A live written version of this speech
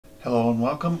Hello and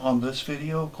welcome. On this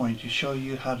video, I'm going to show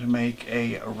you how to make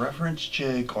a reference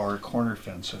jig or corner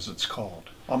fence as it's called.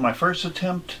 On my first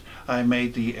attempt, I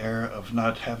made the error of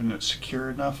not having it secure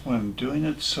enough when doing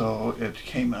it, so it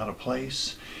came out of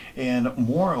place. And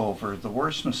moreover, the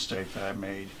worst mistake that I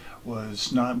made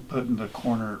was not putting the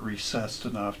corner recessed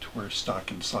enough to where stock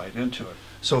can slide into it.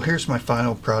 So here's my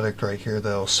final product right here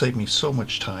that'll save me so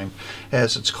much time,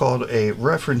 as it's called a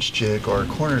reference jig or a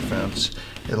corner fence.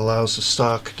 It allows the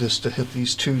stock just to hit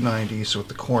these 290s with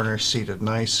the corner seated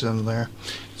nice in there,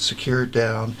 secure it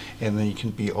down, and then you can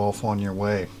be off on your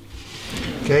way.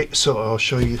 Okay, so I'll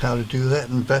show you how to do that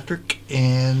in Vectric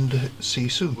and see you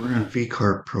soon. We're in V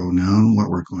Carve Pro now, and what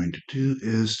we're going to do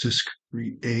is just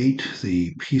create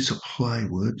the piece of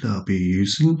plywood that I'll be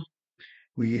using.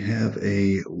 We have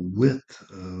a width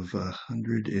of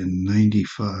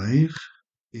 195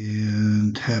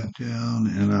 and tap down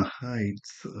and a height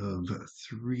of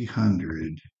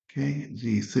 300. Okay,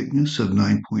 the thickness of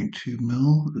 9.2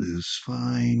 mil is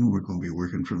fine. We're going to be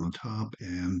working from the top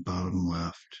and bottom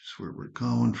left is where we're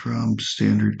going from.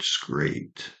 Standard's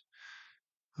great.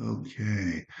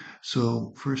 Okay,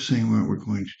 so first thing what we're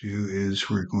going to do is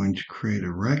we're going to create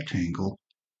a rectangle,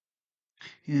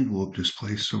 and we'll just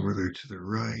place over there to the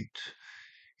right,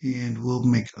 and we'll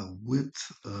make a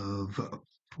width of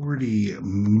 40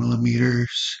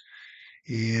 millimeters,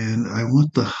 and I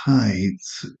want the height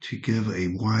to give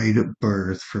a wide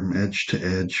berth from edge to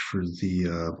edge for the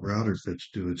router fit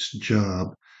to do its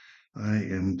job. I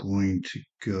am going to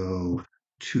go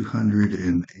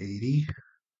 280,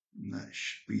 and that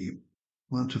should be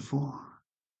plentiful.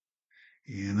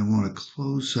 And I want to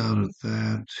close out of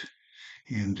that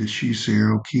and just use the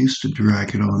arrow keys to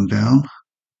drag it on down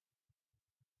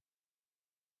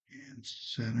and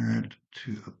center it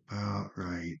to about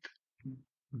right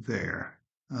there.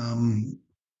 And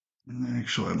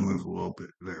actually, I move a little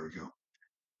bit. There we go.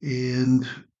 And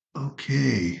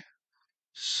okay,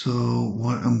 so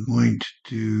what I'm going to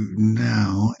do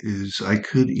now is I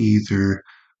could either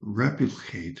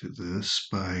replicate this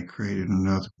by creating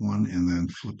another one and then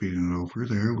flipping it over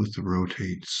there with the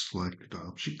rotate selected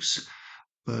objects,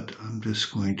 but I'm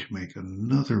just going to make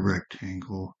another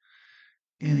rectangle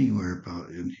anywhere about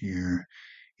in here,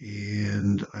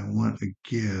 and I want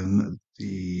again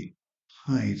the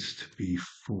height to be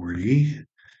 40,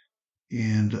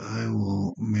 and I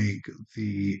will make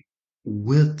the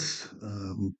width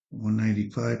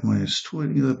 195 minus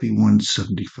 20, that'd be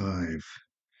 175,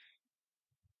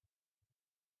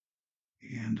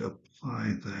 and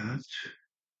apply that,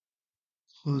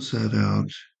 close that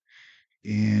out,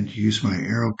 and use my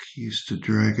arrow keys to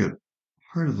drag it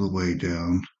part of the way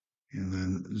down, and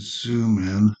then zoom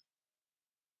in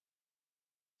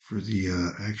for the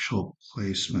actual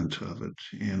placement of it.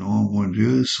 And all I want to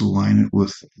do is align it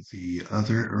with the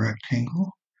other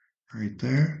rectangle right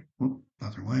there. Whoop,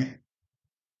 other way.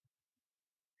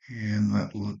 And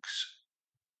that looks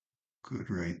good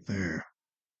right there.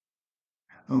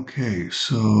 Okay,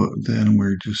 so then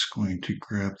we're just going to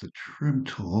grab the trim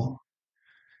tool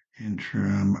and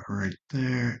trim right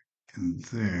there and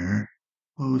there.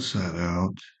 Close that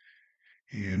out.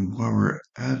 And while we're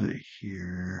at it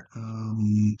here,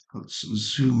 let's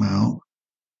zoom out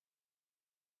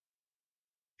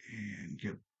and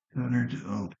get centered.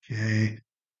 Okay.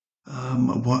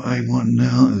 What I want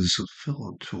now is a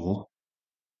fillet tool,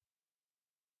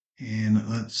 and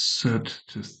let's set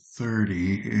to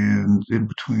 30, and in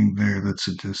between there, that's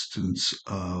a distance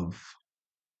of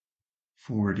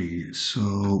 40.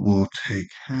 So we'll take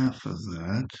half of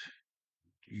that,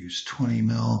 use 20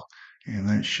 mil, and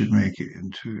that should make it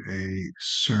into a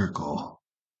circle,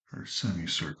 or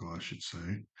semicircle, I should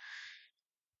say.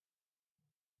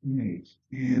 Right.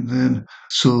 And then,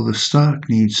 so the stock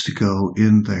needs to go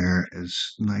in there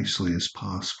as nicely as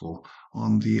possible.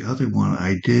 On the other one,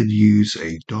 I did use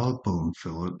a dog bone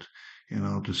fillet, and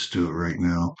I'll just do it right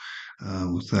now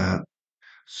with that.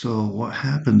 So what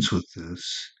happens with this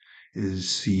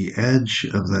is the edge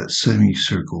of that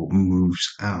semicircle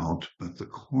moves out, but the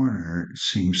corner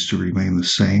seems to remain the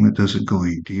same. It doesn't go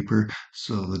any deeper.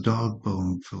 So the dog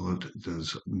bone fillet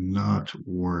does not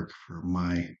work for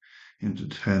my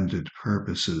intended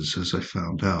purposes, as I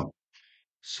found out.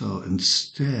 So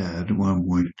instead, what I'm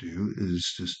going to do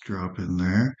is just drop in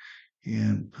there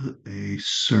and put a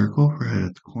circle right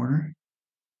at the corner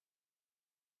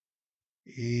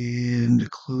and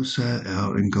close that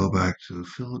out and go back to the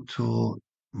fillet tool,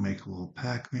 make a little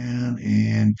Pac-Man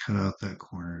and cut out that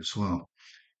corner as well.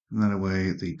 And that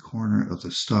way the corner of the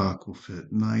stock will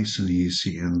fit nice and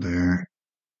easy in there,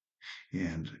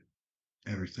 and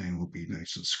everything will be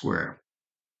nice and square.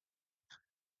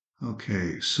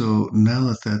 Okay, so now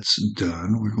that that's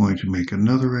done, we're going to make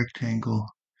another rectangle,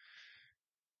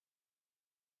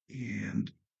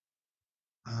 and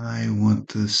I want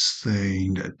this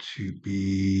thing to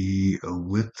be a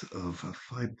width of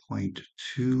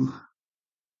 5.2,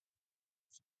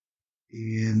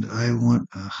 and I want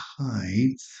a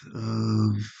height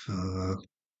of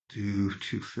do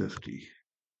 250.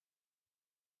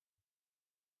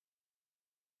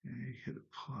 Okay, hit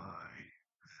apply.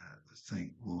 The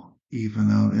thing will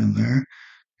even out in there.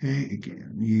 Okay,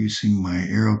 again, using my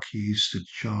arrow keys to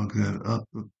jog that up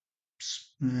a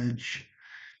smidge.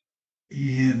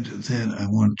 And then I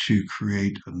want to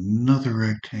create another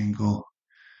rectangle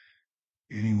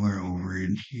anywhere over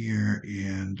in here,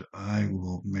 and I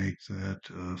will make that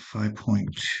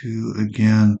 5.2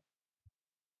 again.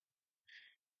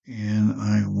 And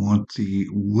I want the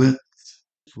width,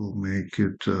 we'll make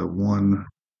it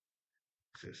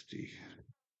 150.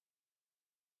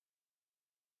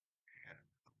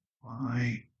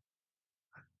 I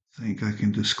think I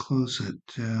can just close it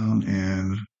down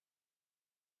and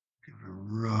give it a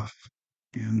rough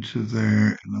into there,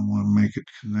 and I want to make it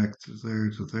connect to there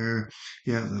to there.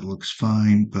 Yeah, that looks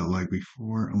fine, but like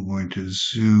before, I'm going to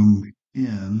zoom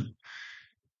in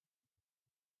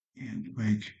and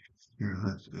make sure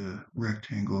that the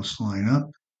rectangles line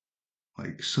up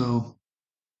like so.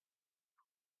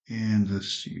 And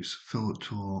just use the fillet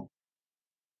tool.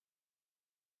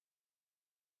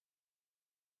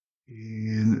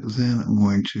 And then I'm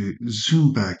going to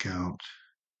zoom back out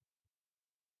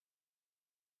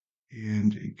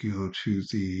and go to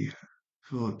the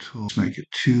fillet tool, make it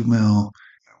 2 mil.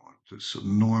 I want this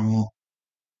normal.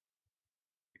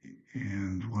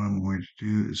 And what I'm going to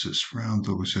do is just round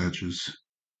those edges.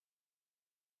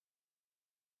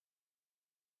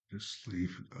 Just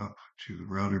leave it up to the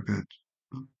router bit.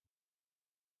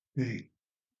 Okay,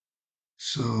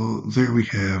 so there we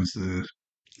have the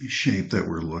shape that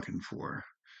we're looking for.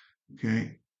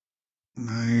 Okay,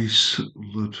 nice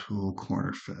little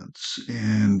corner fence.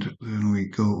 And then we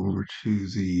go over to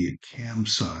the cam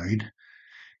side,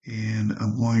 and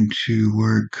I'm going to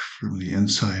work from the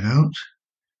inside out.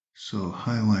 So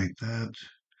highlight that.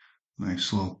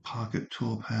 Nice little pocket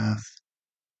toolpath.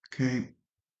 Okay,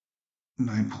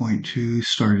 9.2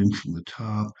 starting from the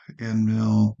top, end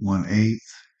mill 1/8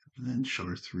 inch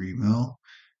or 3 mil,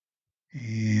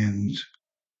 and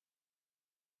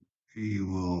we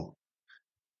will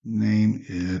name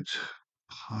it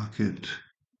pocket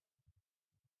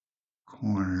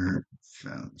corner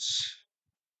fence.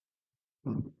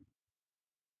 And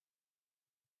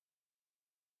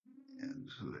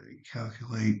so they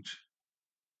calculate.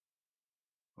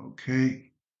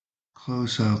 Okay,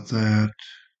 close out that.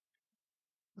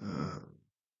 Uh,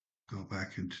 go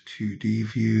back into 2D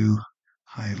view,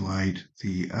 highlight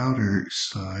the outer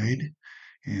side,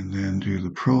 and then do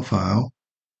the profile.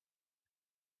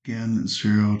 Again,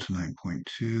 0 to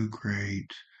 9.2,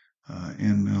 great.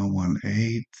 End mill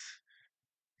 1/8,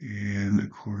 and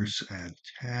of course add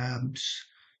tabs.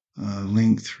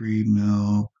 Link 3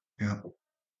 mil, yep.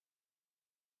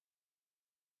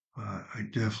 I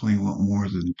definitely want more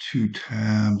than 2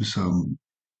 tabs,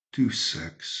 do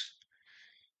 6.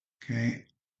 Okay,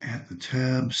 add the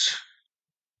tabs,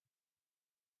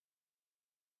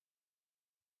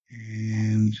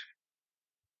 and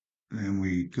then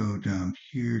we go down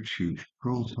here to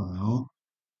profile,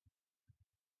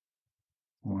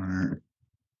 corner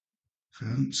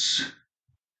fence,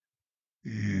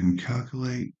 and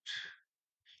calculate.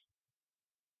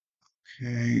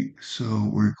 Okay, so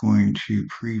we're going to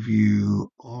preview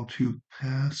all 2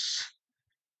 paths.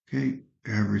 Okay,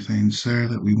 everything's there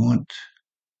that we want.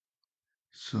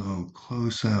 So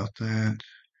close out that,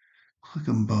 click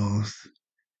them both,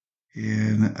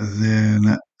 and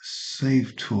then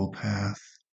save toolpath.